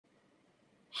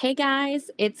Hey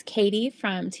guys, it's Katie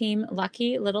from Team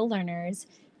Lucky Little Learners.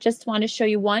 Just want to show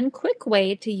you one quick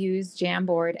way to use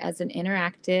Jamboard as an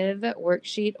interactive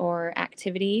worksheet or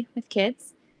activity with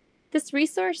kids. This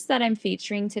resource that I'm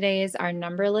featuring today is our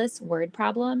numberless word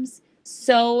problems.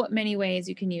 So many ways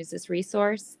you can use this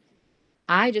resource.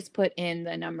 I just put in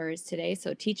the numbers today,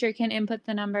 so teacher can input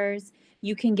the numbers.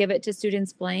 You can give it to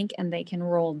students blank and they can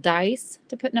roll dice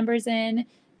to put numbers in.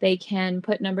 They can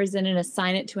put numbers in and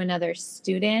assign it to another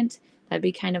student. That'd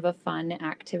be kind of a fun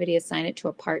activity, assign it to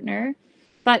a partner.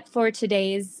 But for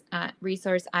today's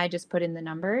resource, I just put in the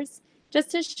numbers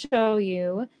just to show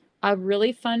you a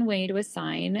really fun way to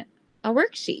assign a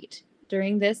worksheet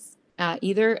during this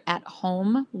either at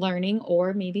home learning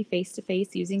or maybe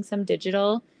face-to-face using some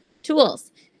digital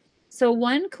tools. So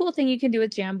one cool thing you can do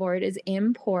with Jamboard is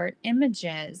import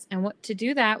images. And to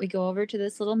do that, we go over to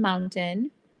this little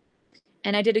mountain.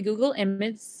 And I did a Google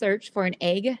image search for an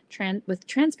egg with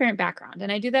transparent background.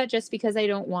 And I do that just because I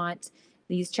don't want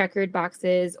these checkered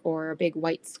boxes or a big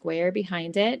white square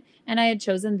behind it. And I had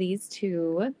chosen these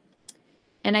two.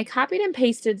 And I copied and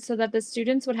pasted so that the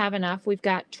students would have enough. We've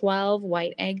got 12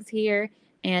 white eggs here,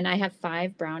 and I have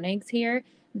 5 brown eggs here.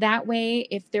 That way,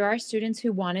 if there are students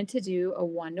who wanted to do a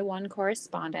one-to-one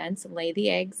correspondence, lay the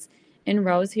eggs in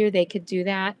rows here, they could do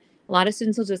that. A lot of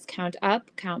students will just count up,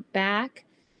 count back.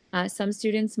 Some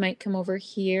students might come over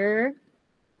here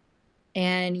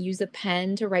and use a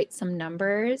pen to write some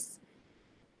numbers.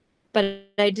 But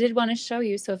I did want to show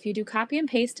you, so if you do copy and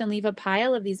paste and leave a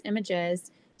pile of these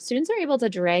images, students are able to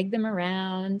drag them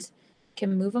around,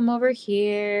 can move them over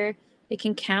here. They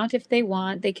can count if they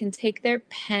want. They can take their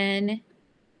pen,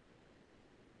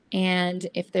 and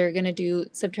if they're going to do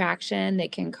subtraction, they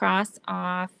can cross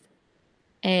off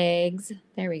eggs.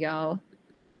 There we go.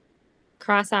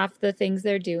 Cross off the things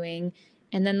they're doing.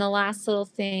 And then the last little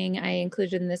thing I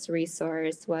included in this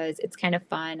resource was, it's kind of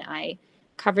fun. I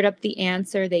covered up the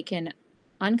answer. They can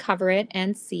uncover it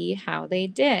and see how they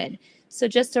did. So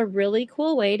just a really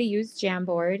cool way to use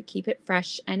Jamboard, keep it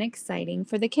fresh and exciting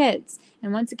for the kids.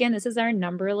 And once again, this is our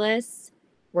numberless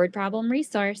word problem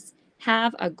resource.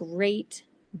 Have a great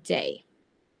day.